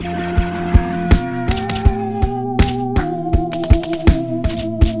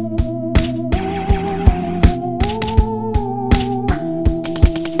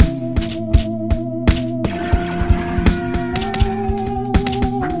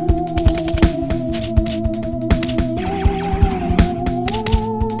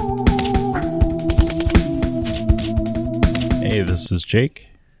This is Jake.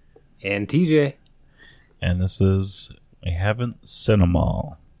 And TJ. And this is We Haven't Seen 'Em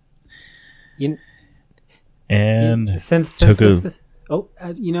All. Since this is, I'm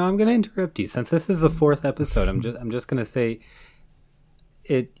going to interrupt you. Since this is the fourth episode, I'm just going to say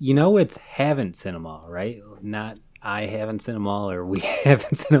it. It's haven't seen 'em all, right? Not I haven't seen 'em all or we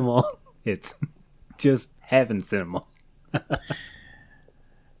haven't seen 'em all. It's just haven't seen 'em all.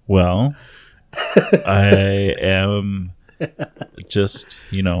 Well, I am just,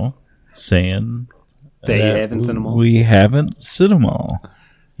 saying that you haven't seen 'em all. We haven't seen 'em all,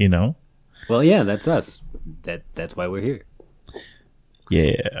 Well, yeah, that's us. That's why we're here.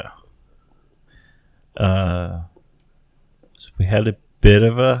 Yeah. So we had a bit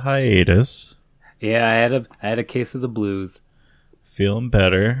of a hiatus. Yeah, I had a case of the blues. Feeling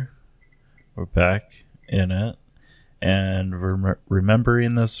better. We're back in it. And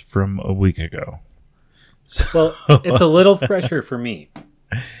remembering this from a week ago. So, well, it's a little fresher for me.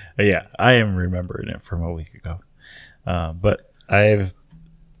 Yeah, I am remembering it from a week ago. But I've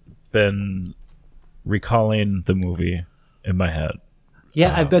been recalling the movie in my head.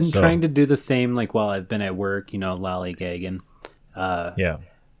 Yeah, I've been trying to do the same, while I've been at work, lollygagging. Yeah.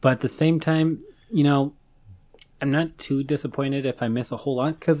 But at the same time, I'm not too disappointed if I miss a whole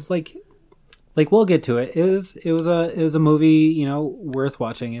lot, because, we'll get to it. It was a movie, worth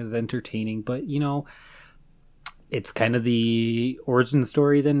watching. Is entertaining, but it's kind of the origin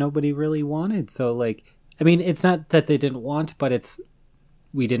story that nobody really wanted. So, it's not that they didn't want, but it's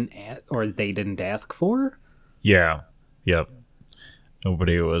they didn't ask for. Yeah. Yep.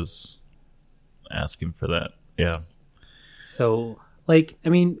 Nobody was asking for that. Yeah. So, I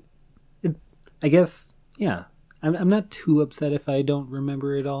guess, yeah. I'm not too upset if I don't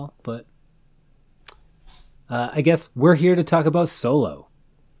remember it all, but I guess we're here to talk about Solo.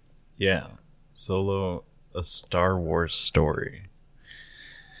 Yeah. Solo, A Star Wars Story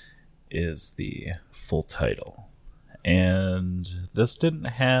is the full title. And this didn't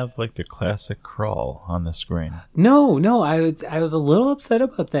have the classic crawl on the screen. No, I was a little upset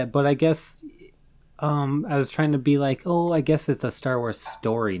about that, but I guess I was trying to be I guess it's a Star Wars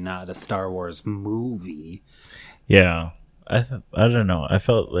story, not a Star Wars movie. Yeah, I don't know. I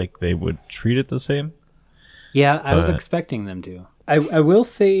felt like they would treat it the same. Yeah, I was expecting them to. I will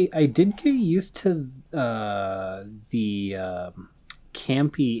say I did get used to the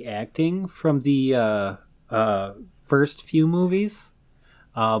campy acting from the first few movies,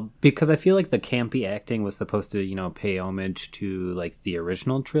 because I feel like the campy acting was supposed to pay homage to the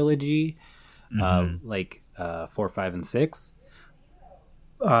original trilogy, 4, 5, and 6.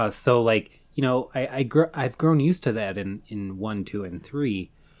 So I've grown used to that in 1, 2, and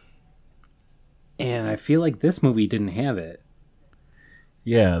 3, and I feel like this movie didn't have it.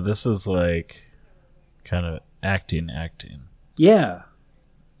 Yeah, this is kind of acting. Yeah,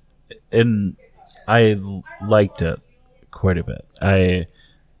 and I liked it quite a bit. I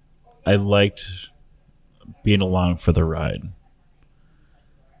liked being along for the ride.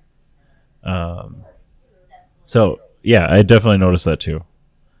 So yeah, I definitely noticed that too.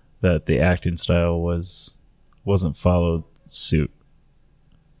 That the acting style wasn't followed suit,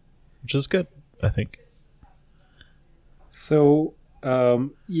 which is good, I think. So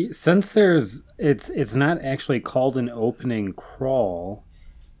since it's not actually called an opening crawl.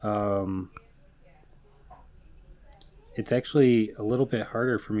 It's actually a little bit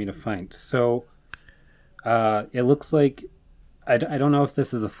harder for me to find. So it looks like I don't know if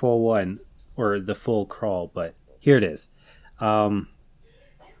this is a full one or the full crawl, but here it is.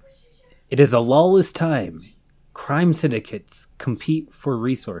 It is a lawless time. Crime syndicates compete for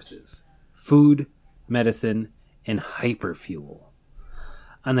resources, food, medicine, and hyperfuel.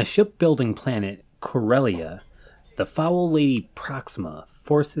 On the shipbuilding planet Corellia, the foul lady Proxima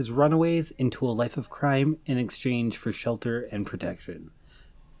forces runaways into a life of crime in exchange for shelter and protection.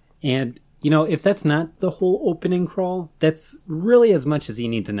 And, if that's not the whole opening crawl, that's really as much as you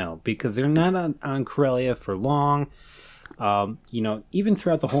need to know, because they're not on Corellia for long. Even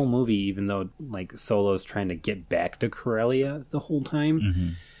throughout the whole movie, even though, Solo's trying to get back to Corellia the whole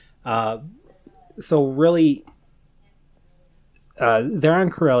time. Mm-hmm. So really, they're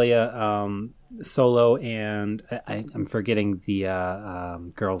on Corellia, Solo and I'm forgetting the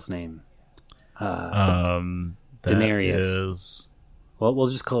girl's name. Daenerys. Well, we'll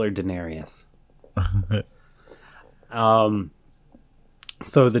just call her Daenerys.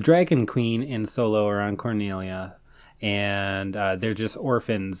 So the Dragon Queen and Solo are on Corellia, and they're just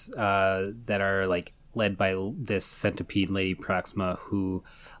orphans that are led by this centipede lady Proxima, who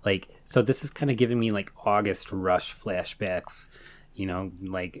so this is kind of giving me August Rush flashbacks,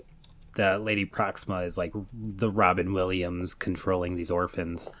 the Lady Proxima is like the Robin Williams controlling these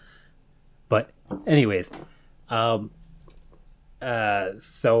orphans. But anyways, so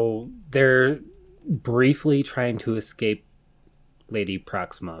they're briefly trying to escape Lady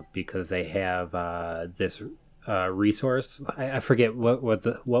Proxima because they have this resource. I forget what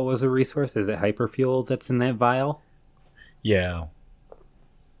was the resource. Is it hyperfuel that's in that vial? Yeah.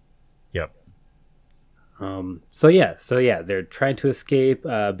 Yep. So yeah, they're trying to escape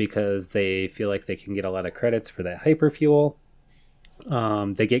because they feel like they can get a lot of credits for that hyperfuel.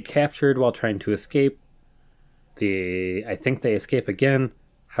 They get captured while trying to escape. I think they escape again.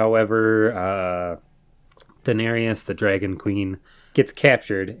 However, Daenerys, the Dragon Queen, gets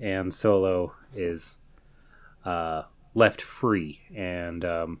captured, and Solo is left free. And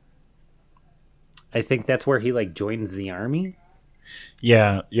I think that's where he like joins the army.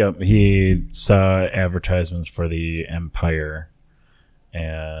 Yeah, yep. He saw advertisements for the Empire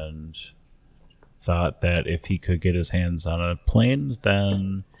and thought that if he could get his hands on a plane,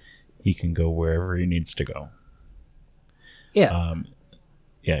 then he can go wherever he needs to go. Yeah.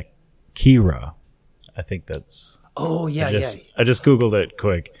 Yeah. Kira. I think that's... Oh, yeah, I just Googled it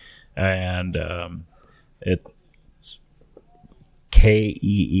quick, and it's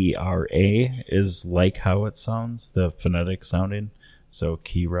Keera is like how it sounds, the phonetic sounding. So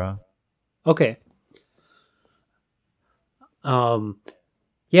Kira. Okay. Yeah,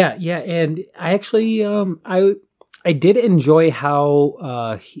 and I actually I did enjoy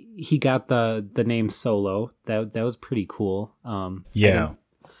how he got the name Solo. That was pretty cool. Yeah.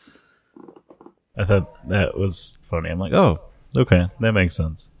 I thought that was funny. I'm like, oh, okay, that makes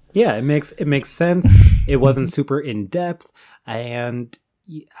sense. Yeah, it makes sense. It wasn't super in depth, and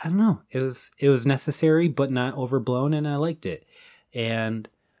I don't know. It was necessary, but not overblown, and I liked it. And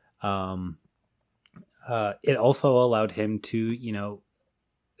it also allowed him to,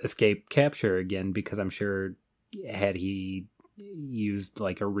 escape capture again, because I'm sure had he used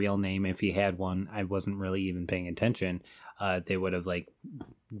like a real name, if he had one, I wasn't really even paying attention, they would have like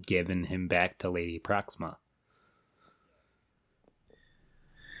given him back to Lady Proxima.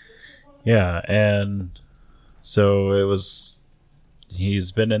 Yeah, and so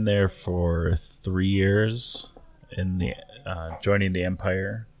he's been in there for 3 years in the joining the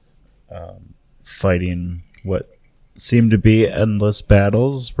Empire, fighting what seemed to be endless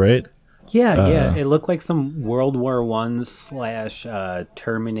battles, right? Yeah, it looked like some World War I /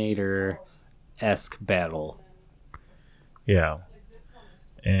 Terminator-esque battle. Yeah.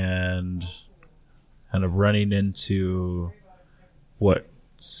 And kind of running into what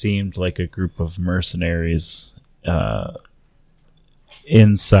seemed like a group of mercenaries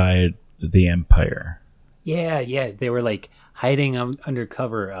inside the Empire. Yeah, they were like hiding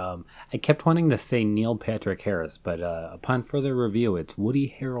undercover. I kept wanting to say Neil Patrick Harris, but upon further review, it's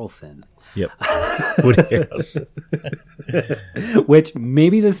Woody Harrelson. Yep, Woody Harrelson. Which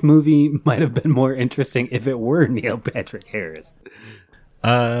maybe this movie might have been more interesting if it were Neil Patrick Harris.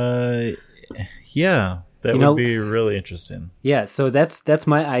 Yeah, that would be really interesting. Yeah, so that's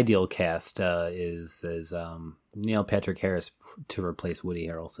my ideal cast is Neil Patrick Harris to replace Woody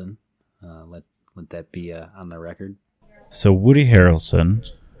Harrelson. Let that be on the record. So Woody Harrelson,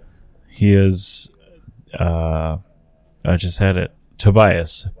 he is, I just had it,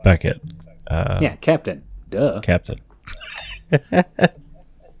 Tobias Beckett. Yeah, Captain. Duh. Captain.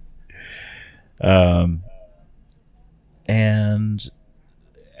 And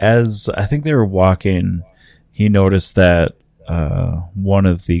as I think they were walking, he noticed that one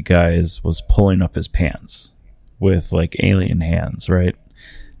of the guys was pulling up his pants with like alien hands, right?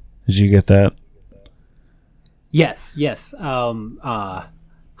 Did you get that? Yes. Han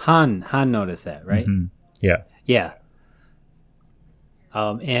noticed that, right? Mm-hmm. Yeah. Yeah.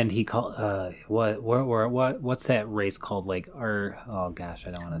 And he called what's that race called? Like oh gosh,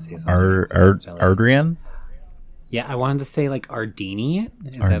 I don't want to say something. Ardrian? Yeah, I wanted to say like Ardenian.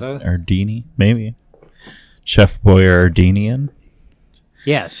 Is that a Ardini? Maybe. Chef Boy Ardenian?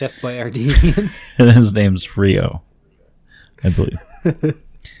 Yeah, Chef Boy Ardenian. And his name's Rio, I believe.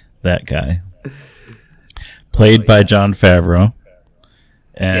 That guy. Played by Jon Favreau.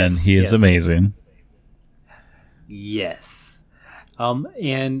 And he is amazing. Yes.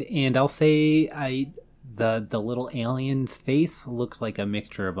 And I'll say the little alien's face looked like a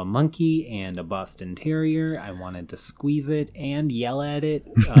mixture of a monkey and a Boston Terrier. I wanted to squeeze it and yell at it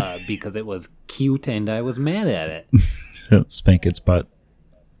because it was cute and I was mad at it. Spank its butt.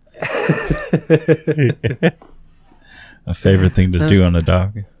 A favorite thing to do on a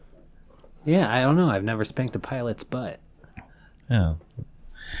dog. Yeah, I don't know. I've never spanked a pilot's butt. Yeah.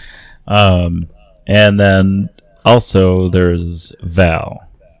 And then also there's Val.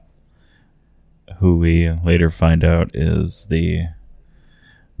 who we later find out is the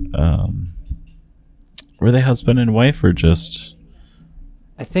were they husband and wife or just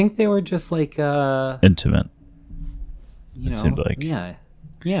I think they were just like intimate? It seemed like. yeah.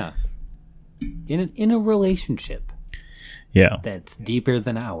 In a relationship Yeah. that's deeper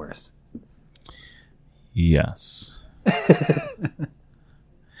than ours. Yes.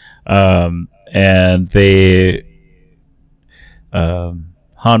 And they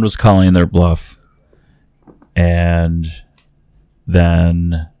Han was calling their bluff, and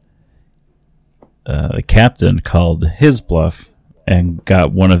then the captain called his bluff and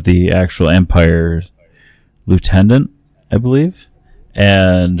got one of the actual Empire lieutenant, I believe,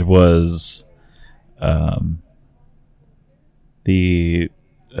 and was the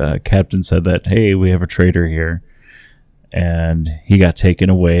captain said that, hey, we have a traitor here, and he got taken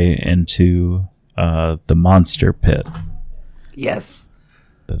away into the monster pit. Yes.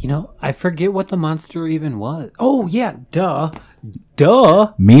 I forget what the monster even was. Oh, yeah, duh.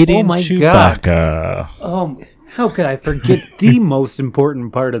 Meeting oh my Chewbacca. God. Oh, how could I forget the most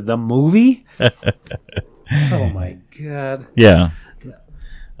important part of the movie? Oh, my God. Yeah.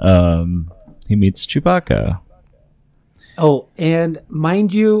 He meets Chewbacca. Oh, and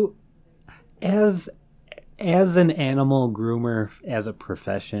mind you, as an animal groomer, as a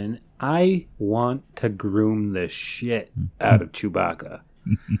profession, I want to groom the shit out of Chewbacca.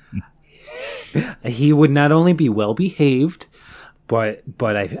 He would not only be well behaved, but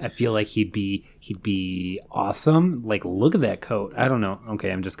I feel like he'd be awesome. Like, look at that coat. I don't know.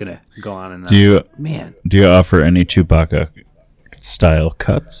 Okay, I'm just gonna go on and on. Do you offer any Chewbacca style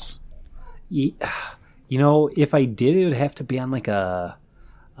cuts? If I did, it would have to be on like a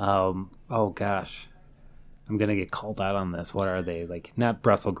oh gosh, I'm gonna get called out on this. What are they, like? Not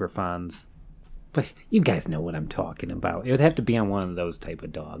Brussels Griffons, but you guys know what I'm talking about. It would have to be on one of those type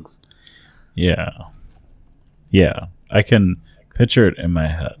of dogs. Yeah, I can picture it in my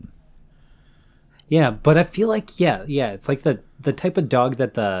head. Yeah, but I feel like yeah, it's like the type of dog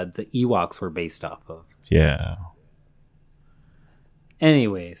that the Ewoks were based off of. Yeah.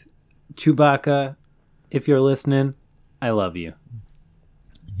 Anyways, Chewbacca, if you're listening, I love you.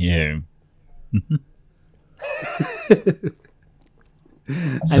 Yeah.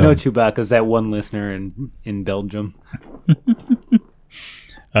 I know Chewbacca's that one listener in Belgium.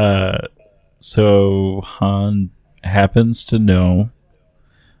 So Han happens to know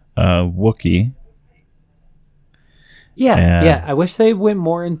Wookiee. Yeah. I wish they went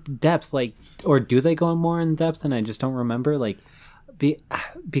more in depth, or do they go more in depth and I just don't remember?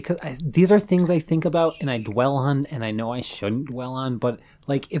 Because these are things I think about and I dwell on, and I know I shouldn't dwell on, but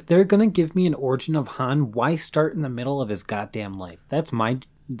if they're gonna give me an origin of Han, why start in the middle of his goddamn life? That's my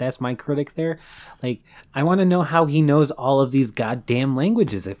critic there. I want to know how he knows all of these goddamn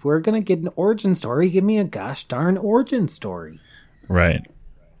languages. If we're gonna get an origin story, give me a gosh darn origin story. Right.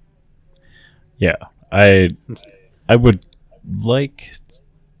 Yeah, I would like.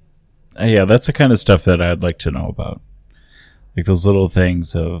 Yeah, that's the kind of stuff that I'd like to know about. Like those little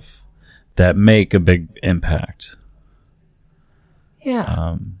things that make a big impact.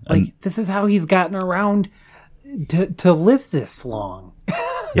 Yeah. This is how he's gotten around to live this long.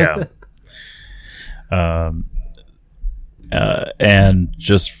 Yeah. And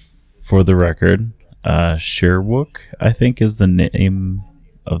just for the record, Sherwook, I think, is the name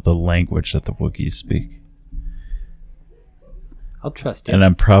of the language that the Wookiees speak. I'll trust you. And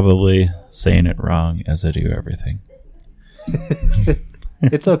I'm probably saying it wrong, as I do everything.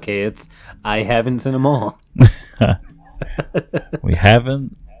 It's okay. I haven't seen them all. We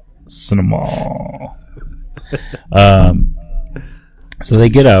haven't seen them all. So they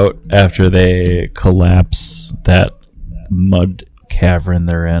get out after they collapse that mud cavern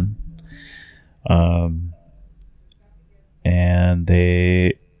they're in. And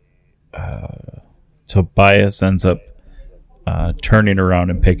they Tobias ends up turning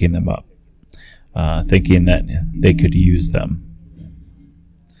around and picking them up, thinking that they could use them.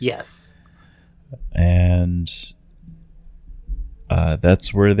 Yes. And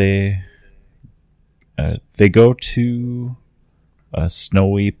that's where they go to a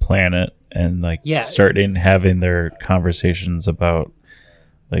snowy planet and starting having their conversations about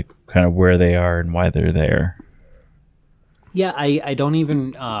kind of where they are and why they're there. Yeah, I don't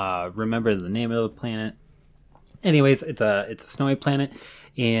even remember the name of the planet. Anyways, it's a snowy planet,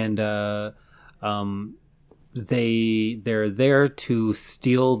 and they're there to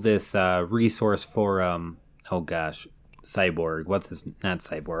steal this resource for Cyborg. What's his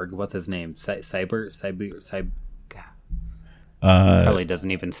name? Cyber. Probably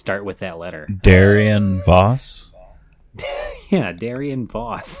doesn't even start with that letter. Darian Voss. Yeah, Darian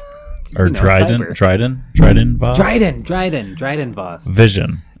Voss. or Dryden, cyber. Dryden Voss? Dryden Voss.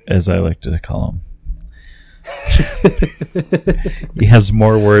 Vision, as I like to call him. He has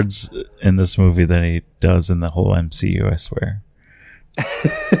more words in this movie than he does in the whole MCU, I swear.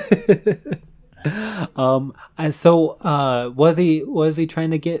 Was he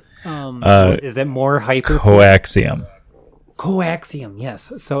trying to get is it more hyper coaxium,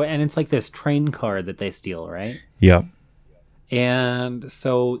 yes. So, and it's like this train car that they steal, right? Yep. And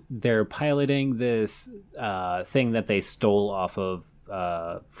so they're piloting this thing that they stole off of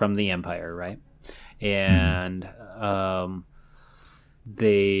from the Empire, right? And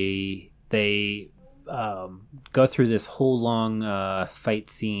they go through this whole long fight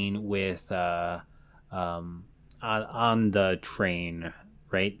scene with on the train,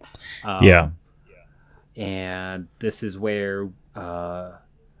 right? Yeah. And this is where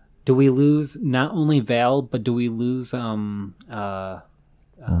do we lose not only Val, but do we lose Rio.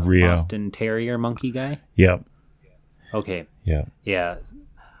 Boston Terrier monkey guy? Yep. Okay. Yeah. Yeah.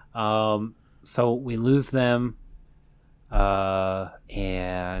 So we lose them,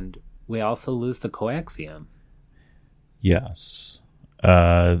 and we also lose the coaxium. Yes.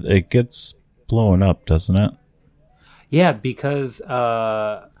 It gets blown up, doesn't it? Yeah, because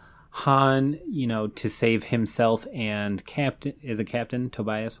Han, to save himself and Captain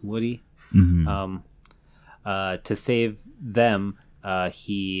Tobias Woody, to save them,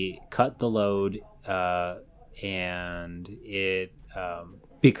 he cut the load, and it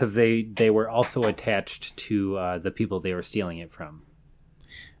because they were also attached to the people they were stealing it from.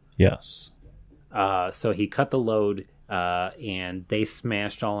 Yes. So he cut the load, and they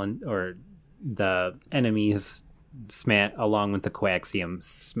smashed or the enemies along with the coaxium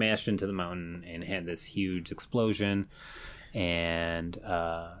smashed into the mountain and had this huge explosion. And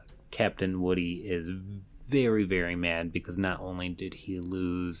Captain Woody is very, very mad because not only did he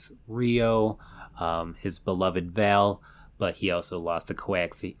lose Rio, his beloved Val, but he also lost the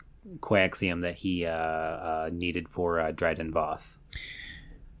coaxium that he needed for Dryden Voss.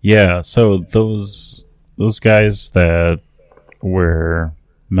 Yeah, so those guys that were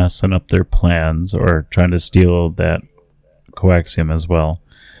messing up their plans or trying to steal that coaxium as well,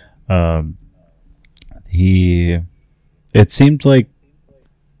 it seemed like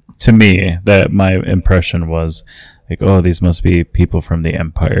to me that my impression was like, oh, these must be people from the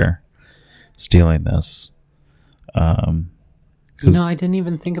Empire stealing this. I didn't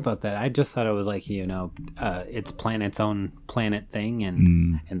even think about that. I just thought it was like, it's Planet's own planet thing,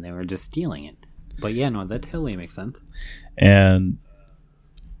 and they were just stealing it. But yeah, no, that totally makes sense. And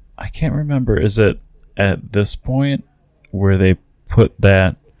I can't remember, is it at this point where they put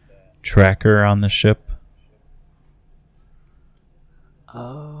that tracker on the ship?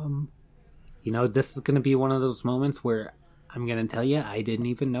 This is going to be one of those moments where I'm going to tell you, I didn't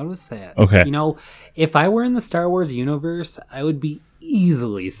even notice that. Okay. If I were in the Star Wars universe, I would be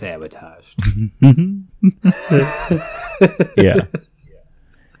easily sabotaged. Yeah.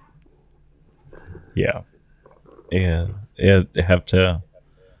 Yeah. Yeah. You have to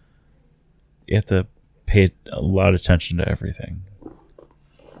pay a lot of attention to everything.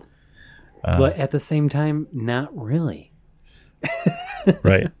 But at the same time, not really.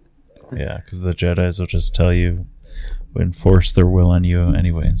 Right. Yeah, because the Jedis will just tell you, enforce their will on you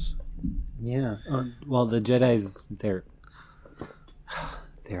anyways. Yeah. Well, the Jedis, they're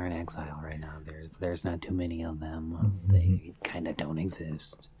in exile right now. There's not too many of them. They kind of don't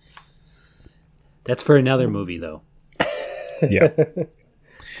exist. That's for another movie, though. Yeah.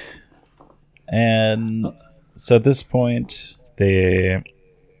 And so at this point, they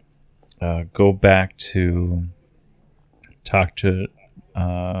go back to talk to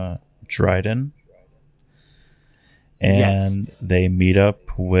Dryden. And they meet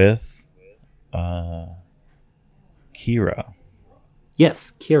up with Kira.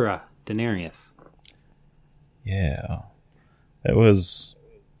 Yes, Kira, Daenerys. Yeah. That was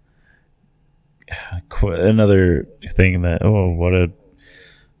another thing that, what a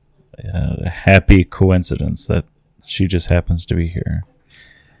happy coincidence that she just happens to be here.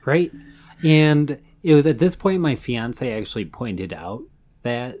 Right. And it was at this point my fiance actually pointed out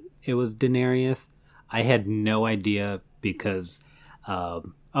that it was Daenerys. I had no idea because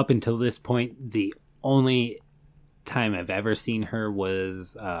up until this point, the only time I've ever seen her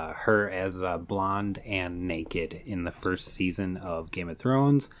was her as blonde and naked in the first season of Game of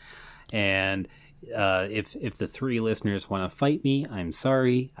Thrones. And if the three listeners want to fight me, I'm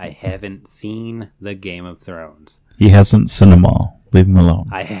sorry. I haven't seen the Game of Thrones. He hasn't seen them all. Leave him alone.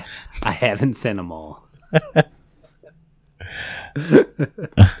 I haven't seen them all.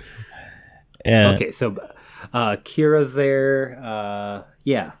 Okay, so Kira's there.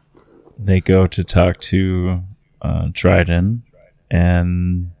 Yeah. they go to talk to Dryden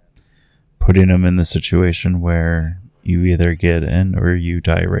and putting him in the situation where you either get in or you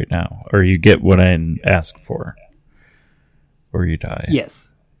die right now, or you get what I ask for, or you die. Yes.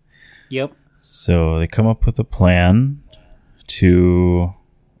 Yep. So they come up with a plan to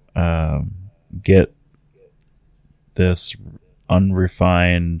get this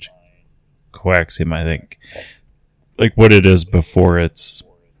unrefined coaxium, I think, like what it is before it's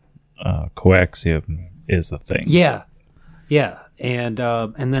coaxium is a thing. Yeah. And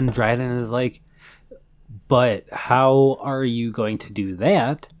then Dryden is like, but how are you going to do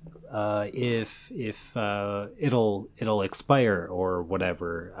that if it'll expire or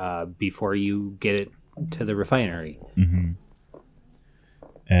whatever before you get it to the refinery? Mm-hmm.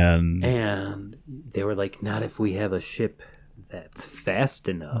 And they were like, not if we have a ship that's fast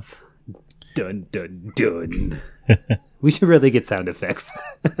enough. Dun dun dun. We should really get sound effects.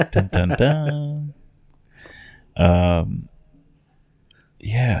 Dun dun dun.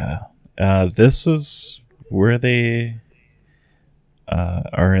 Yeah. This is where they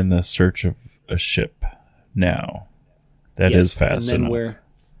are in the search of a ship now that is fast enough.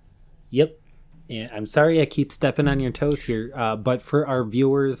 Yep. And I'm sorry I keep stepping on your toes here, but for our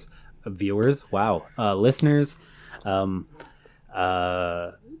listeners,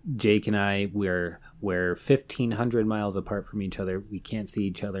 Jake and I, we're 1,500 miles apart from each other. We can't see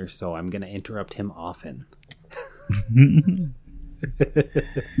each other, so I'm going to interrupt him often.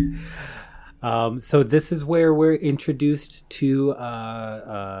 So this is where we're introduced to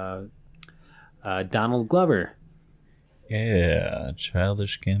Donald Glover. Yeah,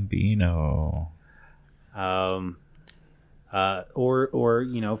 Childish Gambino. Or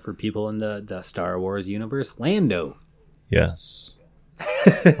for people in the Star Wars universe, Lando. Yes.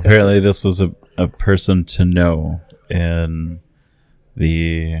 Apparently this was a person to know in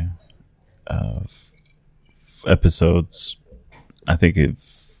the episodes, I think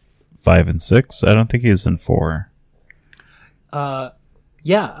 5 and 6. I don't think he was in 4.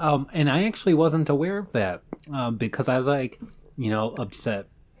 Yeah, and I actually wasn't aware of that because I was like, upset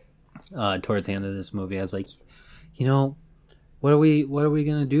towards the end of this movie. I was like, what are we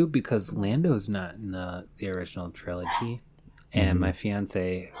gonna do, because Lando's not in the original trilogy. And my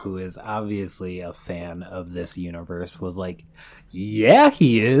fiance, who is obviously a fan of this universe, was like, "Yeah,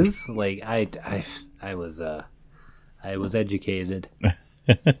 he is." Like I was educated.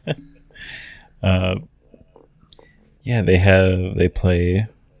 Yeah, they play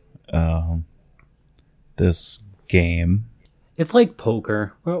this game. It's like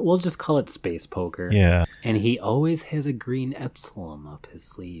poker. We'll just call it space poker. Yeah. And he always has a green epsilon up his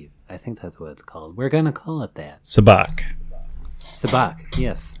sleeve. I think that's what it's called. We're gonna call it that. Sabacc. Sabacc,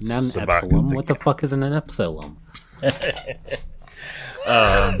 yes. Not an epsilon. What the fuck is an epsilon?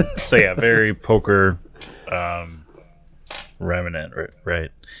 So yeah, very poker remnant, right?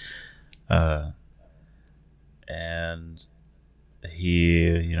 And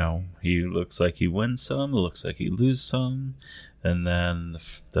he looks like he wins some, looks like he loses some, and then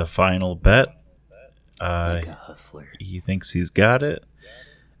the final bet, like a hustler. He thinks he's got it,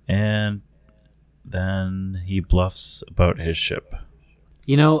 and then he bluffs about his ship.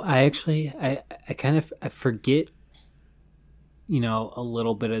 I forget, a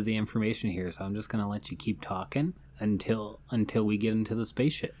little bit of the information here, so I'm just gonna let you keep talking until we get into the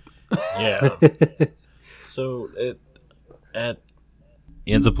spaceship. Yeah. So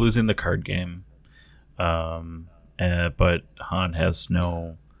he ends up losing the card game, but Han has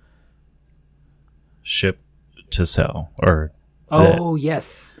no ship to sell.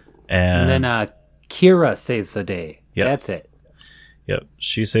 Yes. And then Kira saves the day. Yes. That's it. Yep,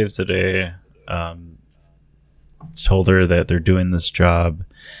 she saves the day. Told her that they're doing this job,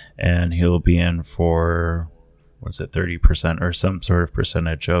 and he'll be in for 30% or some sort of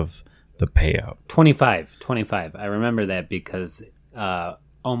percentage of the payout. 25. I remember that because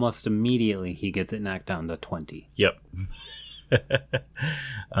almost immediately he gets it knocked down to 20. Yep.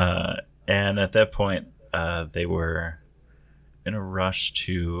 And at that point, they were in a rush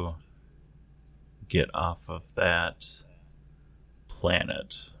to get off of that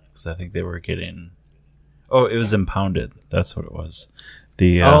planet, because I think they were getting... Oh, it was impounded. That's what it was.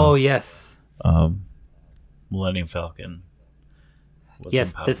 Yes. Millennium Falcon.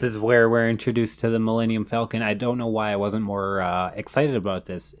 Yes, this is where we're introduced to the Millennium Falcon. I don't know why I wasn't more excited about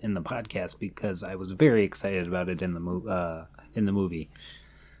this in the podcast, because I was very excited about it in the movie.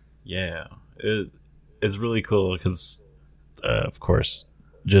 Yeah, it's really cool because, of course,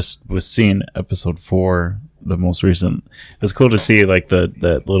 just with seeing episode 4, the most recent, it was cool to see like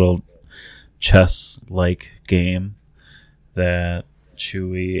that little chess-like game that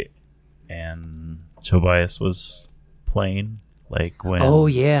Chewie and Tobias was playing, like when Oh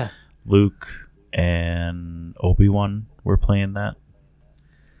yeah. Luke and Obi-Wan were playing that.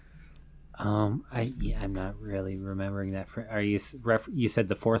 I'm not really remembering that. Are you you said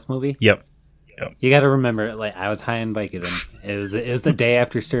the fourth movie? Yep. You got to remember, like I was high on Vicodin. It was the day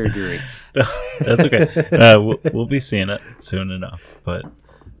after surgery. That's okay. We'll be seeing it soon enough. But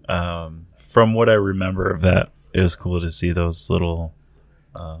from what I remember of that, it was cool to see those little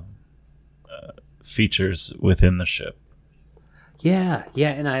features within the ship. Yeah,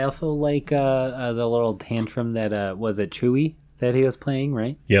 and I also like the little tantrum that was it Chewie that he was playing,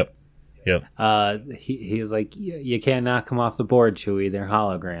 right? Yep. He was like, you can't knock them off the board, Chewie. They're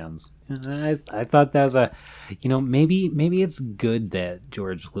holograms. And I thought that was maybe it's good that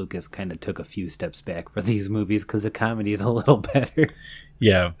George Lucas kind of took a few steps back for these movies because the comedy is a little better.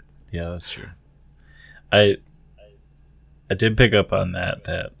 Yeah, that's true. I did pick up on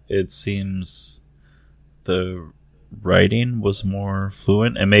that it seems the writing was more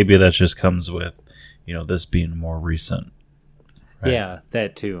fluent, and maybe that just comes with this being more recent. Right? Yeah,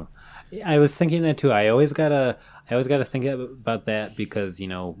 that too. I was thinking that too. I always gotta think about that because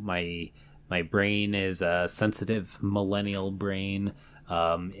my brain is a sensitive millennial brain.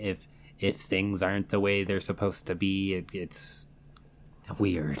 If things aren't the way they're supposed to be, it's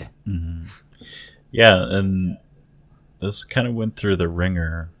weird. Mm-hmm. Yeah, and this kind of went through the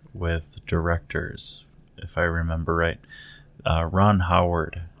ringer with directors, if I remember right. Ron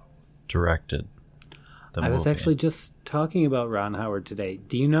Howard directed the movie. I was actually just talking about Ron Howard today.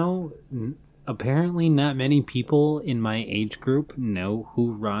 Do you know, apparently not many people in my age group know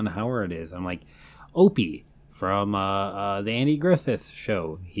who Ron Howard is. I'm like, Opie from the Andy Griffith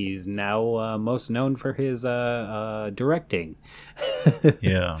Show. He's now most known for his directing.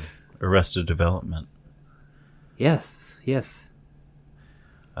 Yeah, Arrested Development. Yes.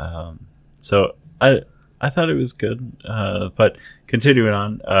 So I thought it was good, but continuing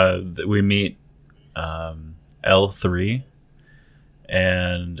on, we meet L3,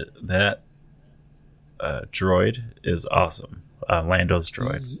 and that droid is awesome. Lando's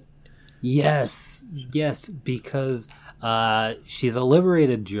droid. Yes, because she's a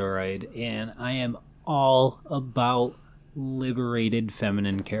liberated droid, and I am all about liberated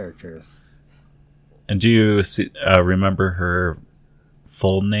feminine characters. And do you remember her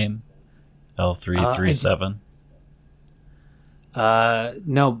full name? L337?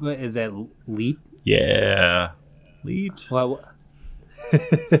 No, but is that Leet? Yeah. Leet. Well,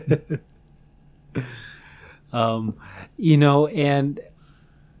 and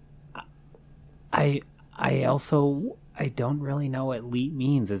I also don't really know what Leet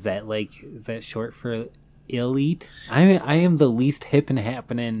means. Is that short for elite? I am the least hip and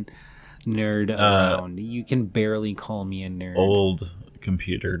happening nerd around. You can barely call me a nerd. Old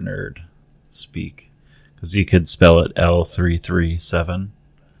computer nerd speak, because you could spell it L337,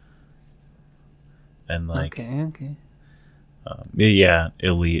 and like okay. Yeah,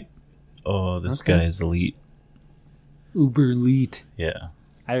 elite. Oh, this guy is elite. Uber elite. Yeah.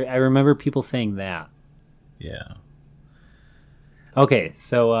 I remember people saying that. Yeah. Okay,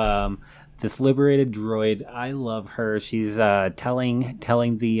 so this liberated droid, I love her. She's telling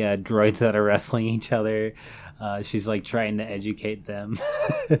the droids that are wrestling each other. She's like trying to educate them.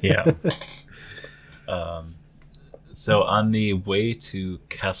 Yeah. So on the way to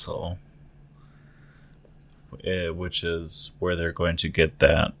Kessel, which is where they're going to get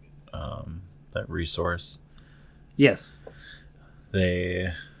that resource. Yes.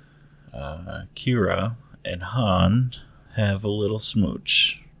 They, Kira and Han have a little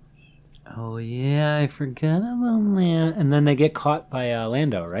smooch. Oh yeah, I forgot about that. And then they get caught by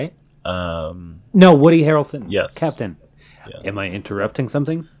Lando, right? No, Woody Harrelson. Yes. Captain. Yes. Am I interrupting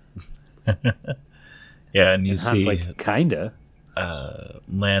something? Yeah, and you see like kinda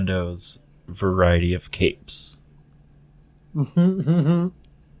Lando's variety of capes.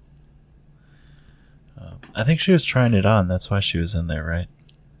 I think she was trying it on. That's why she was in there, right?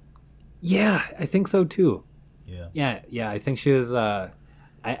 Yeah, I think so too. Yeah. Yeah. I think she was. I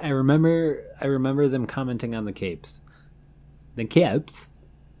remember them commenting on the capes. The capes.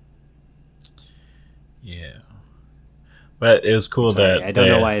 Yeah. But it was cool that I don't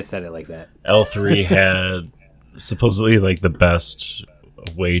know why I said it like that. L3 had supposedly like the best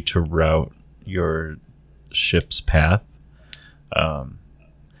way to route your ship's path.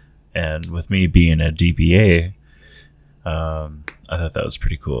 And with me being a DBA, I thought that was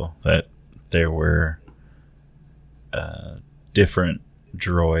pretty cool that there were different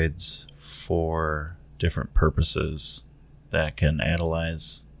droids for different purposes that can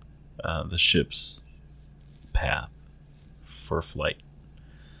analyze the ship's path for flight.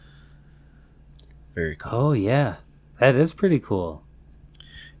 Very cool. Oh yeah, that is pretty cool.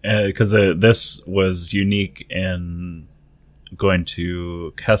 Because this was unique in going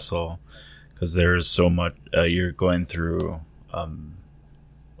to Kessel, because there's so much. You're going through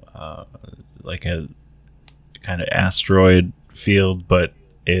like a kind of asteroid field, but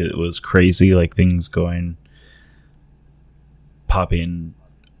it was crazy, like things popping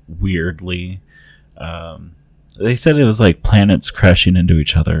weirdly. They said it was like planets crashing into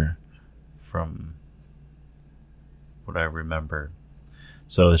each other, from what I remember.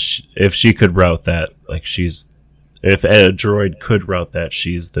 So if she could route that, like if a droid could route that,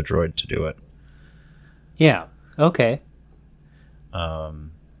 she's the droid to do it. Yeah. Okay.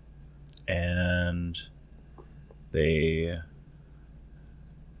 And they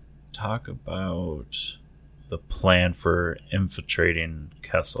talk about the plan for infiltrating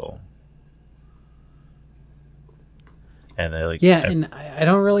Kessel. And they and I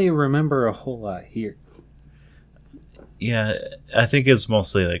don't really remember a whole lot here. Yeah, I think it's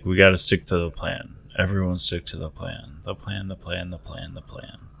mostly like we got to stick to the plan. Everyone stick to the plan. The plan.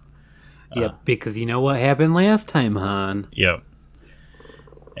 Yep, because you know what happened last time, Han. Yep.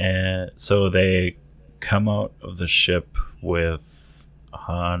 And so they come out of the ship with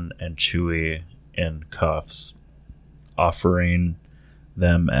Han and Chewie in cuffs, offering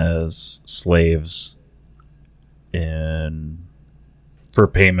them as slaves for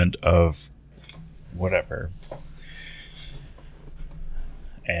payment of whatever.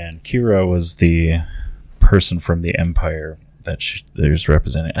 And Kira was the person from the Empire that there's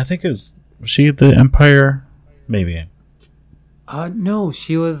representing. I think was she the Empire? Maybe. No,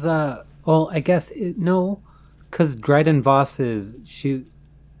 she was. Well, I guess no, because Dryden Voss is she.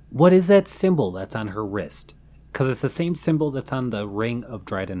 What is that symbol that's on her wrist? Because it's the same symbol that's on the ring of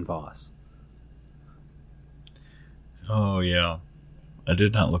Dryden Voss. Oh yeah, I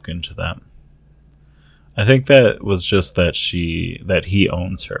did not look into that. I think that was just that he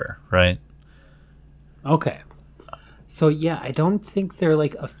owns her, right? Okay. So yeah, I don't think they're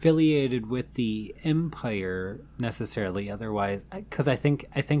like affiliated with the Empire necessarily. Otherwise, because I think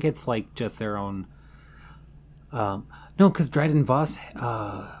it's like just their own. No, because Dryden Voss,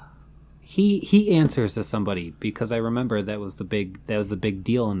 he answers to somebody, because I remember that was the big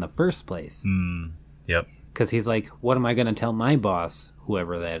deal in the first place. Yep. Because he's like, what am I going to tell my boss,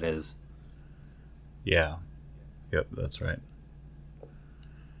 whoever that is? Yeah. Yep, that's right.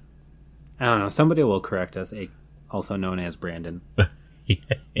 I don't know. Somebody will correct us, also known as Brandon.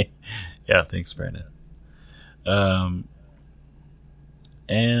 Yeah, thanks, Brandon.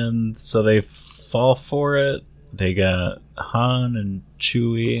 And so they fall for it. They got Han and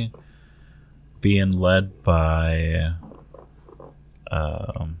Chewie being led by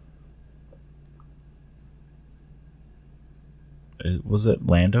was it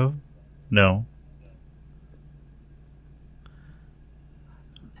Lando? No.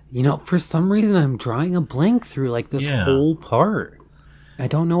 You know, for some reason, I'm drawing a blank through like this whole part. I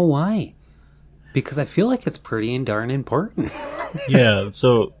don't know why. Because I feel like it's pretty and darn important. Yeah,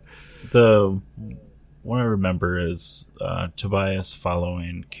 so the one I remember is Tobias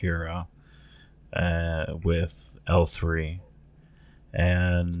following Kira with L3.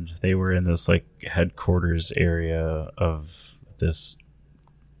 And they were in this like headquarters area of this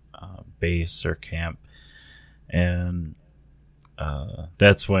base or camp. And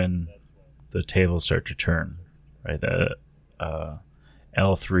that's when the tables start to turn, right?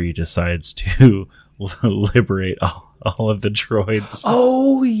 L3 decides to liberate all of the droids.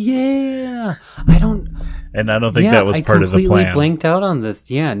 Oh yeah, I don't think that was part of the plan. I completely blanked out on this.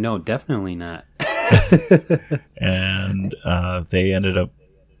 Yeah, no, definitely not. And they ended up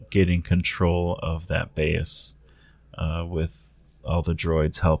getting control of that base with all the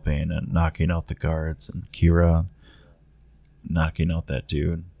droids helping and knocking out the guards, and Kira knocking out that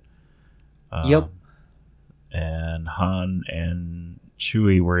dude. Yep. And Han and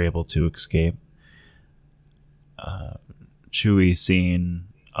Chewie were able to escape. Chewie seeing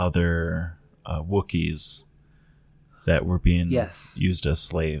other Wookiees that were being used as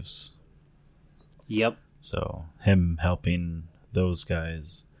slaves. Yep. So him helping those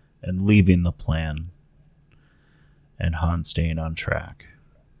guys and leaving the plan, and Han staying on track.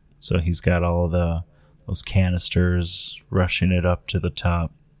 So he's got all of those canisters, rushing it up to the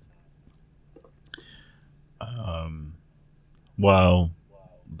top. While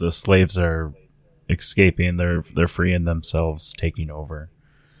the slaves are escaping, they're freeing themselves, taking over.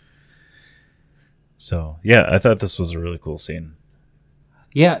 So yeah, I thought this was a really cool scene.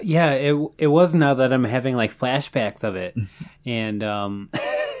 Yeah, it was. Now that I'm having like flashbacks of it, and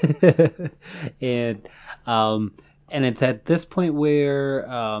And it's at this point where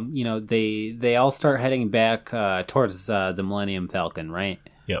they all start heading back towards the Millennium Falcon, right?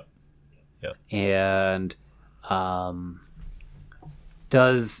 Yep. Yep. And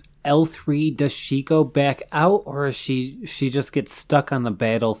does L3, does she go back out, or is she just gets stuck on the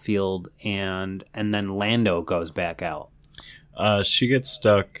battlefield and then Lando goes back out? She gets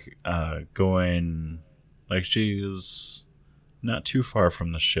stuck going, like, she's not too far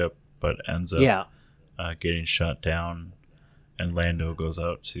from the ship, but ends up getting shot down, and Lando goes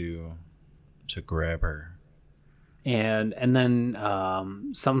out to grab her. And then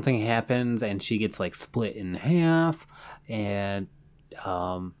something happens, and she gets like split in half, and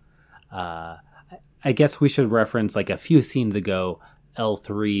I guess we should reference, like, a few scenes ago,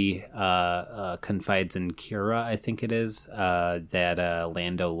 L3 confides in Kira, I think it is, that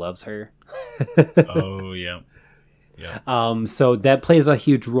Lando loves her. Oh, yeah. Yeah. So that plays a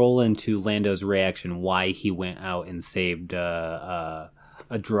huge role into Lando's reaction, why he went out and saved a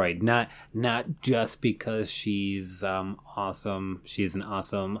droid. Not just because she's awesome. She's an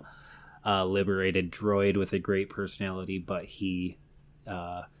awesome liberated droid with a great personality, but he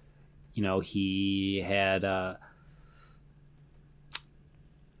had a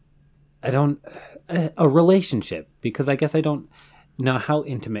relationship, because I guess I don't know how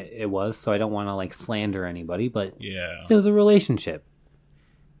intimate it was, so I don't want to like slander anybody, but yeah, it was a relationship.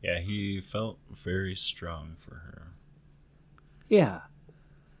 Yeah, he felt very strong for her. Yeah.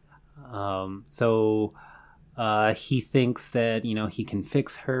 So he thinks that, he can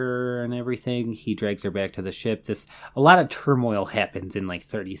fix her and everything. He drags her back to the ship. A lot of turmoil happens in like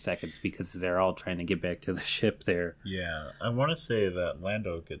 30 seconds because they're all trying to get back to the ship there. Yeah, I want to say that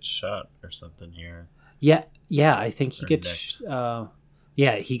Lando gets shot or something here. Yeah, I think he gets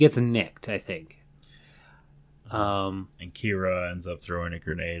he gets nicked, I think. And Kira ends up throwing a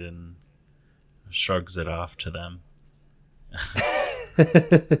grenade and shrugs it off to them.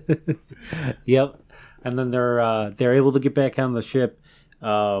 Yep. And then they're able to get back on the ship,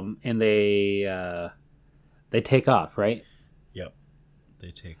 and they take off, right? Yep, they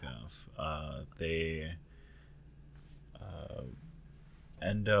take off. They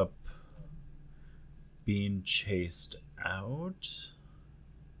end up being chased out.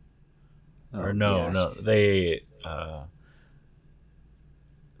 Or no, they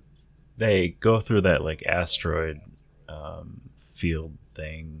go through that like asteroid field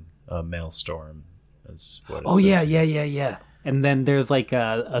thing, Maelstrom is what it says. Yeah. And then there's like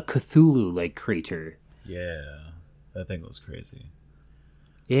a Cthulhu like creature. Yeah, that thing was crazy.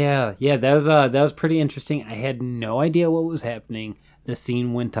 Yeah, that was pretty interesting. I had no idea what was happening. The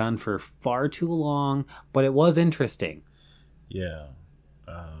scene went on for far too long, but it was interesting. Yeah.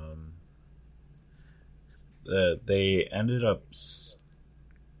 They ended up,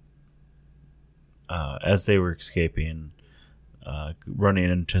 as they were escaping, running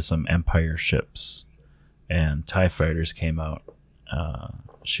into some Empire ships, and TIE fighters came out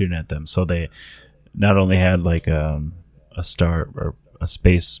shooting at them. So they not only had like a star or a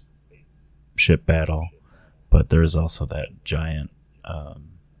space ship battle, but there's also that giant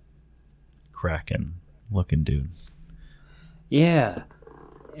Kraken looking dude. Yeah.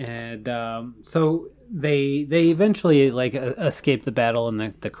 And so they eventually like escape the battle and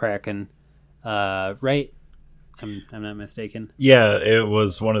the Kraken, right? I'm not mistaken. Yeah, it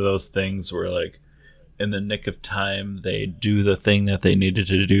was one of those things where, like, in the nick of time, they do the thing that they needed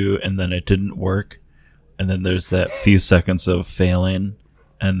to do, and then it didn't work. And then there's that few seconds of failing,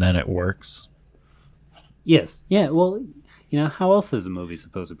 and then it works. Yes. Yeah, well, how else is a movie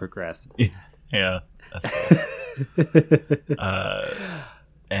supposed to progress? Yeah, I suppose.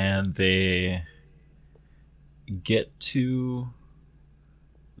 And they get to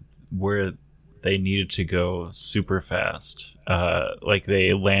where they needed to go super fast. Like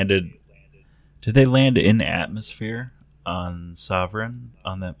they landed. Did they land in atmosphere on Sovereign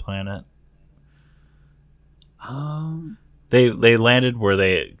on that planet? They landed where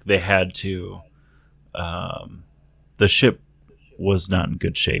they had to. The ship was not in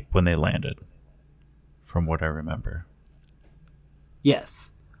good shape when they landed, from what I remember.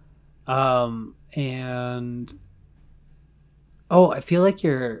 Yes. And I feel like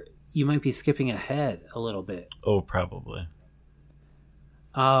you might be skipping ahead a little bit. Oh, probably.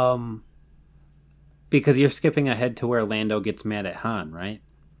 Because you're skipping ahead to where Lando gets mad at Han, right?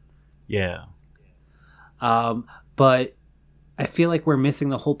 Yeah. But I feel like we're missing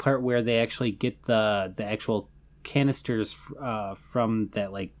the whole part where they actually get the actual canisters from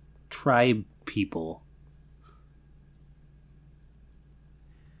that like tribe people.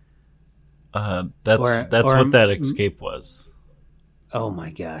 That's what that escape was. Oh my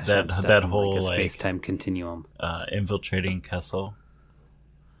gosh! That I'm stuck that in, whole like a like space-time continuum. infiltrating Kessel.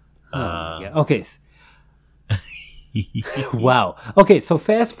 Oh my God. Okay. Wow. Okay, so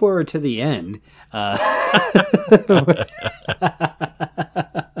fast forward to the end,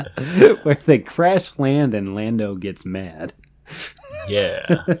 where they crash land and Lando gets mad.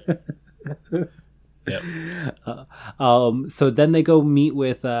 Yeah. Yep. So then they go meet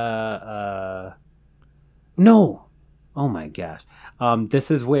with no. Oh my gosh.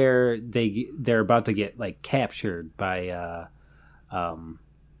 This is where they're about to get like captured by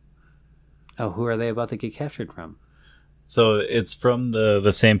who are they about to get captured from? So it's from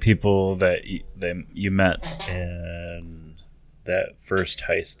the same people that you met in that first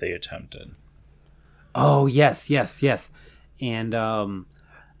heist they attempted. Oh yes, yes, yes. And I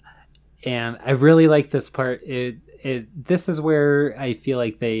really like this part. This is where I feel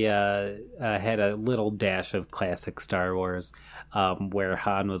like they had a little dash of classic Star Wars, where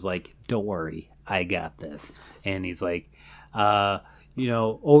Han was like, "Don't worry, I got this," and he's like, "Oh,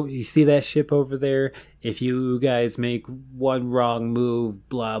 you see that ship over there? If you guys make one wrong move,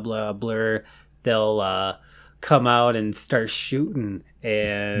 blah blah blur, they'll come out and start shooting."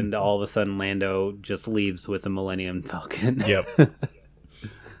 And all of a sudden, Lando just leaves with the Millennium Falcon. Yep.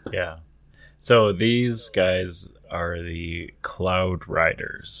 Yeah. So these guys are the Cloud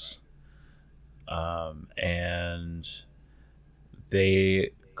Riders. And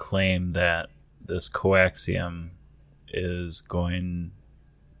they claim that this coaxium is going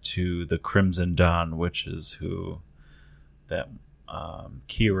to the Crimson Dawn, which is who that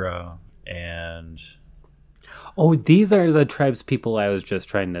Kira and Oh, these are the tribes people I was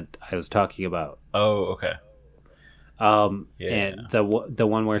talking about. oh, okay. And the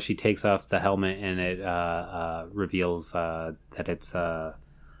one where she takes off the helmet and it reveals that it's that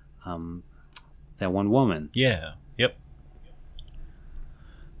one woman. Yeah. Yep.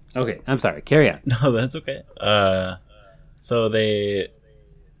 Okay, I'm sorry. Carry on. No, that's okay. So they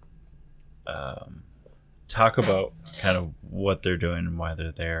talk about kind of what they're doing and why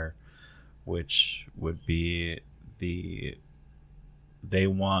they're there, which would be they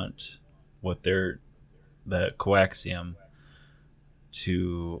want the coaxium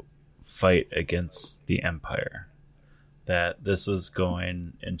to fight against the Empire. That this is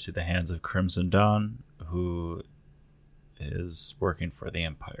going into the hands of Crimson Dawn, who is working for the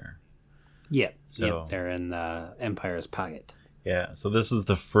Empire. Yeah, So they're in the Empire's pocket. yeah, so this is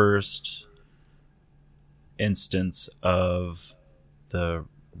the first instance of the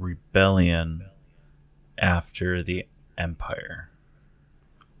rebellion after the Empire.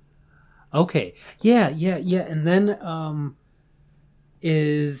 Okay, yeah, and then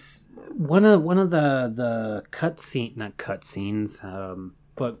is one of the not cutscenes,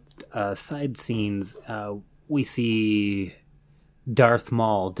 but side scenes. We see Darth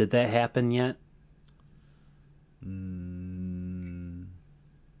Maul. Did that happen yet?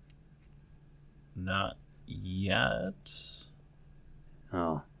 Not yet.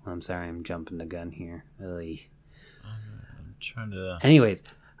 Oh, I'm sorry, I'm jumping the gun here. Really. I'm trying to. Anyways,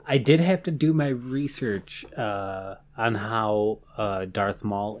 I did have to do my research on how Darth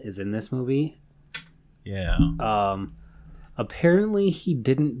Maul is in this movie. Yeah. Apparently, he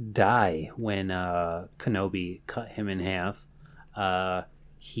didn't die when Kenobi cut him in half.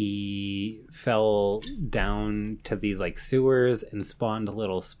 He fell down to these like sewers and spawned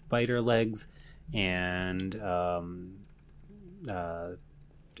little spider legs, and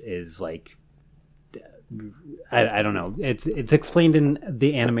is like I don't know. It's explained in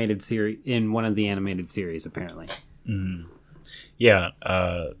the animated series, in one of the animated series, apparently. Mm. Yeah.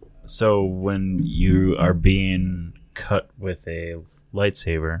 So when you are being cut with a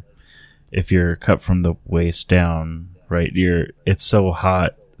lightsaber, if you're cut from the waist down, right, it's so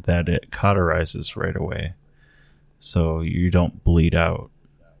hot that it cauterizes right away, so you don't bleed out.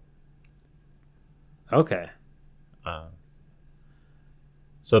 Okay.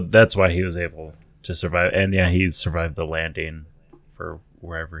 So that's why he was able to survive, and yeah, he survived the landing for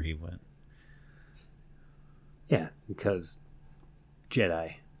wherever he went. Yeah, because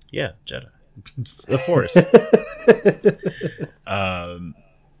Jedi. Yeah, Jedi. The Force.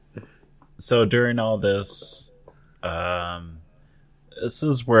 So during all this, this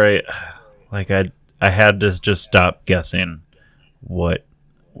is where I had to just stop guessing what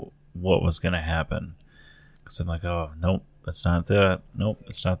was going to happen, because I'm like, oh nope, it's not that. Nope,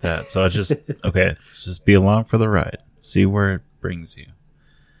 it's not that. So I just okay, just be along for the ride, see where it brings you,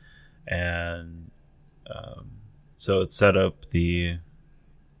 and so it set up the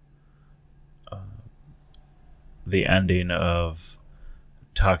ending of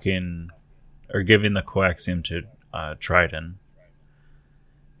talking or giving the coaxium to Trident,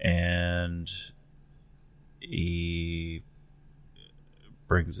 and he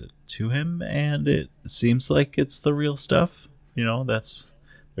brings it to him, and it seems like it's the real stuff.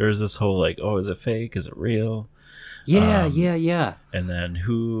 There's this whole like, oh, is it fake? Is it real? Yeah. And then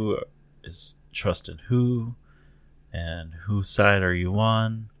who is trusting who, and whose side are you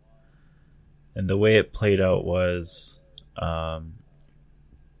on? And the way it played out was Han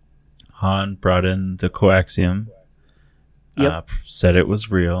brought in the coaxium, said it was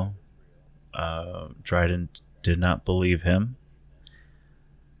real. Dryden did not believe him,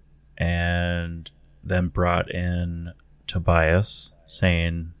 and then brought in Tobias,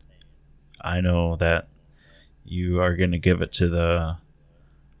 saying, I know that you are going to give it to the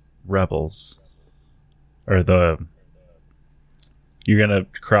rebels, or you're going to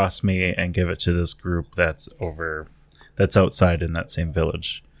cross me and give it to this group that's outside in that same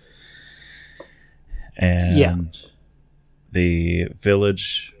village. And the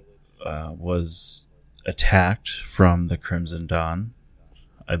village was attacked from the Crimson Dawn.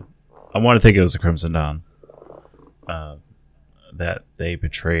 I want to think it was the Crimson Dawn that they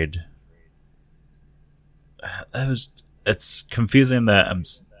betrayed. It's confusing that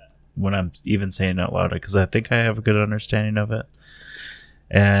when I'm even saying it out loud, because I think I have a good understanding of it.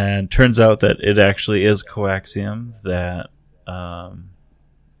 And turns out that it actually is coaxium that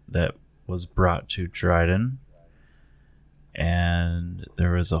was brought to Dryden, and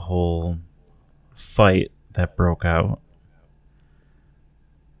there was a whole fight that broke out.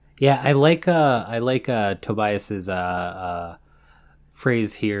 Yeah, I like Tobias's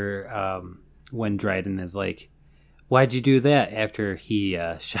phrase here when Dryden is like, "Why'd you do that?" After he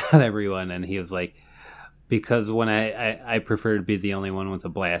shot everyone, and he was like, "Because when I prefer to be the only one with a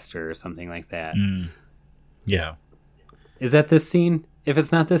blaster," or something like that. Yeah. Is that this scene? If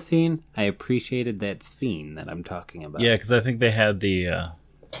it's not this scene, I appreciated that scene that I'm talking about. Yeah, because I think they had the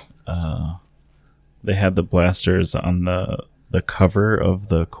blasters on the cover of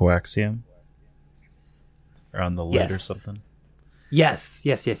the coaxium, or on the lid or something. Yes.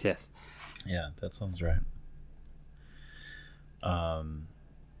 Yeah, that sounds right.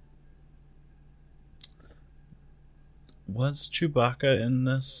 Was Chewbacca in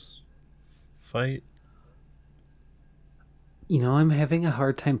this fight? I'm having a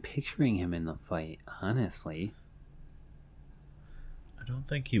hard time picturing him in the fight, honestly. I don't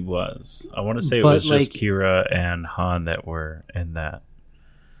think he was. I want to say it was just Kira and Han that were in that.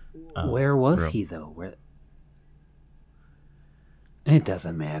 Where was room. he, though? It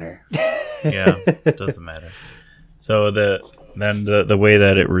doesn't matter. Yeah, it doesn't matter. So the way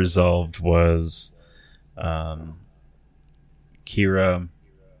that it resolved was Kira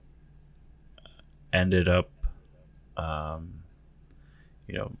ended up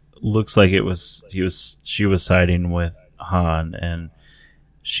looks like she was siding with Han, and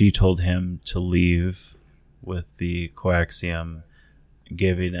she told him to leave with the coaxium,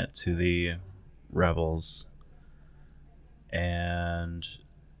 giving it to the rebels. And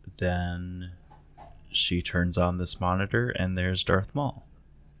then she turns on this monitor, and there's Darth Maul.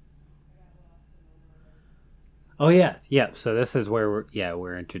 Oh yeah. So this is where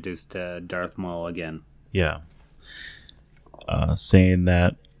we're introduced to Darth Maul again. Yeah. Saying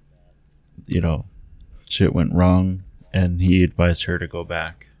that, shit went wrong, and he advised her to go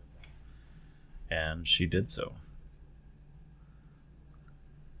back, and she did so.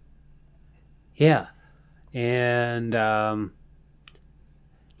 Yeah, and I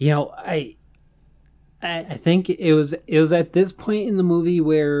think it was at this point in the movie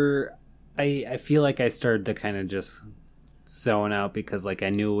where I feel like I started to kind of just zone out, because like I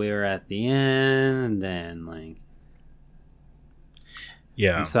knew we were at the end, and then like.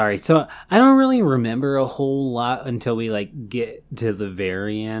 Yeah. I'm sorry. So I don't really remember a whole lot until we like get to the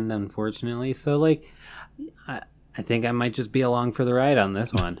very end, unfortunately. So like I think I might just be along for the ride on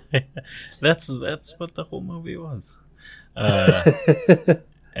this one. That's what the whole movie was.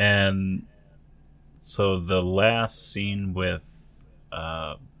 And so the last scene with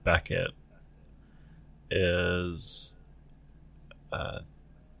Beckett is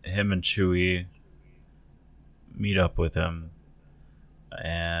him and Chewie meet up with him,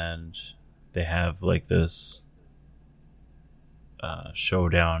 and they have like this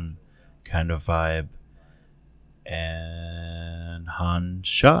showdown kind of vibe, and Han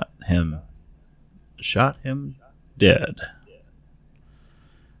shot him dead.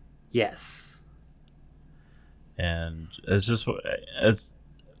 Yes. And it's just as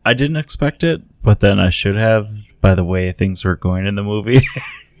I didn't expect it, but then I should have, by the way things were going in the movie.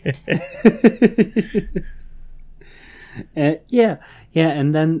 Yeah,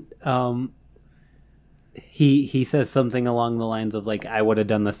 and then he says something along the lines of like, I would have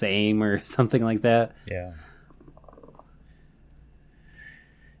done the same or something like that. Yeah.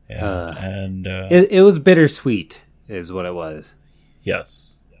 Yeah. And It was bittersweet is what it was.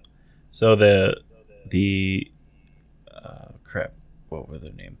 yes. So the crap, what were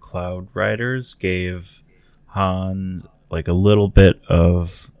their name? Cloud Riders gave Han like a little bit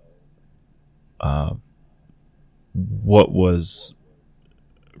of what was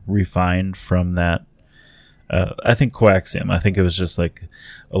refined from that. I think coaxium. I think it was just like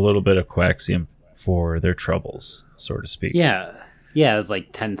a little bit of coaxium for their troubles, so to speak. Yeah. Yeah, it was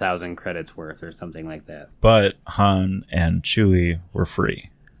like 10,000 credits worth or something like that. But Han and Chewie were free,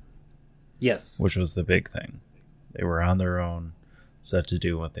 Yes. which was the big thing. They were on their own, set to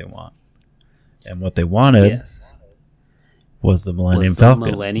do what they want. And what they wanted was the Millennium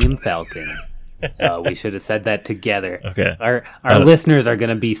Falcon. Millennium Falcon. We should have said that together. Okay. Our listeners are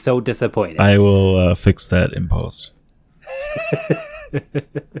going to be so disappointed. I will fix that in post.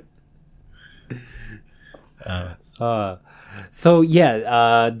 So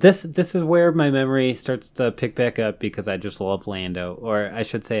yeah, this is where my memory starts to pick back up because I just love Lando, or I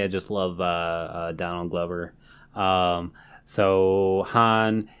should say I just love Donald Glover. So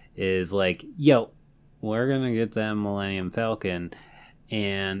Han is like, "Yo, we're gonna get that Millennium Falcon,"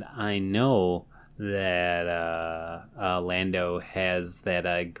 and I know that Lando has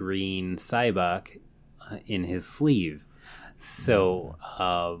that green Cybok in his sleeve. So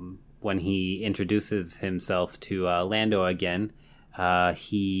when he introduces himself to Lando again,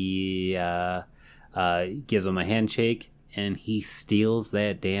 he gives him a handshake, and he steals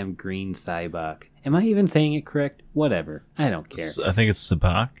that damn green Cybok. Am I even saying it correct? Whatever. I don't care. I think it's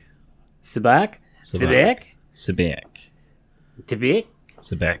Sabak. Sabak? Sabak? Sabak. Sabak?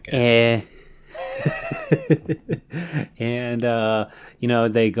 Sabak. And you know,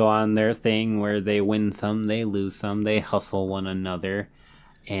 they go on their thing where they win some, they lose some, they hustle one another,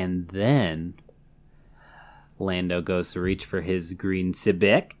 and then Lando goes to reach for his green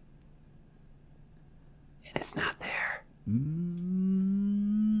Sabak, and it's not there.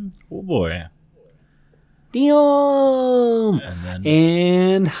 Oh boy. Damn! And then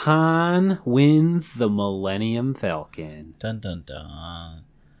And Han wins the Millennium Falcon. dun dun dun.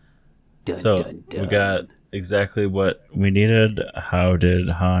 Dun, So dun, dun. we got exactly what we needed. How did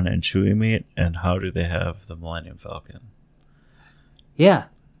Han and Chewie meet, and how do they have the Millennium Falcon? Yeah.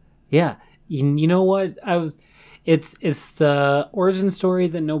 You know what? It's the origin story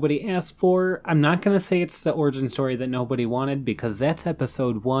that nobody asked for. I'm not gonna say it's the origin story that nobody wanted because that's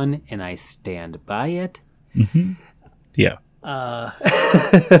episode 1, and I stand by it. Yeah. Yeah.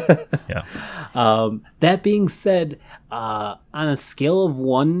 Yeah. That being said, on a scale of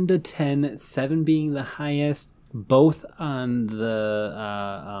 1 to 10, 7 being the highest, both on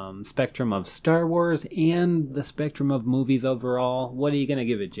the spectrum of Star Wars and the spectrum of movies overall, what are you gonna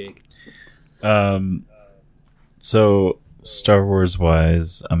give it, Jake? So Star Wars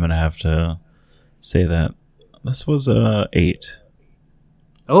wise, I'm gonna have to say that this was a 8.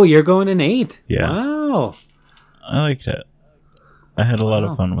 Oh, you're going an 8. Yeah. Wow. I liked it. I had a lot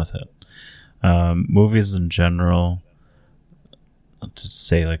of fun with it. Movies in general, to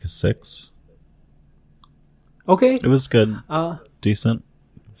say like a 6. Okay. It was good, decent,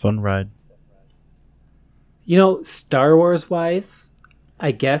 fun ride. You know, Star Wars wise,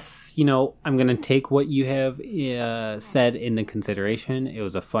 I guess, you know, I'm going to take what you have said into consideration. It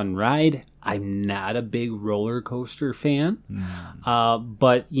was a fun ride. I'm not a big roller coaster fan.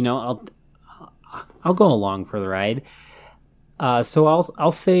 But, you know, I'll go along for the ride. So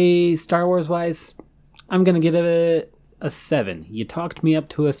I'll say Star Wars wise, I'm going to give it a 7. You talked me up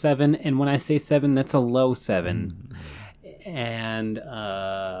to a 7, and when I say 7, that's a low 7. And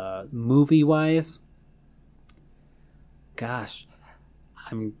movie wise, gosh,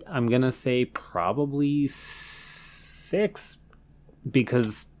 I'm gonna say probably 6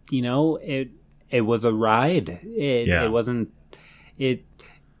 because, you know, it was a ride. It wasn't it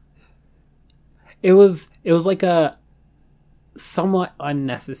was like a somewhat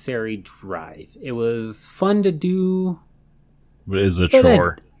unnecessary drive. It was fun to do. It is a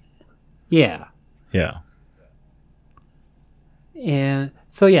chore. Yeah. Yeah. And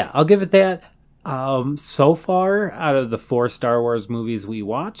so yeah, I'll give it that. So far, out of the 4 Star Wars movies we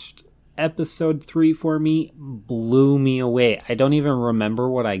watched, episode 3 for me blew me away. I don't even remember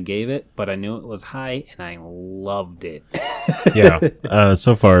what I gave it, but I knew it was high and I loved it. Yeah.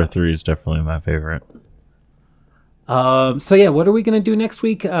 So far, 3 is definitely my favorite. So yeah, what are we going to do next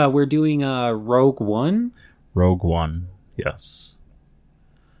week? We're doing Rogue One. Rogue One. Yes.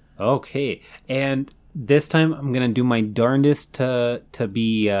 Okay. And this time I'm gonna do my darndest to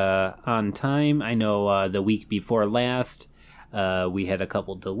be on time. I know the week before last we had a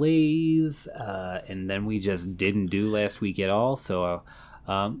couple delays, and then we just didn't do last week at all. So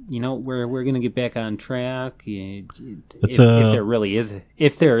we're gonna get back on track. If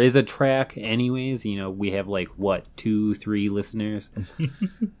there is a track, anyways, we have like 2-3 listeners.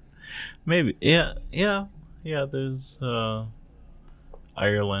 Maybe, yeah. There's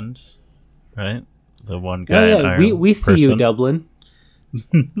Ireland, right? The one guy. Oh, yeah, we see you, Dublin.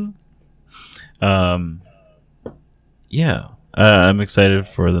 Yeah. I'm excited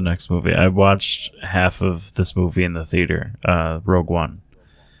for the next movie. I watched half of this movie in the theater, Rogue One.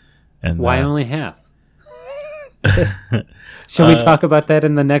 And why only half? Should we talk about that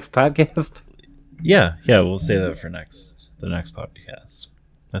in the next podcast? Yeah, we'll say that for the next podcast.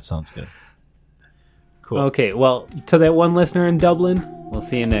 That sounds good. Cool. Okay, well, to that one listener in Dublin, we'll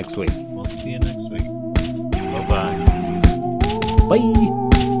see you next week. Bye-bye. Bye.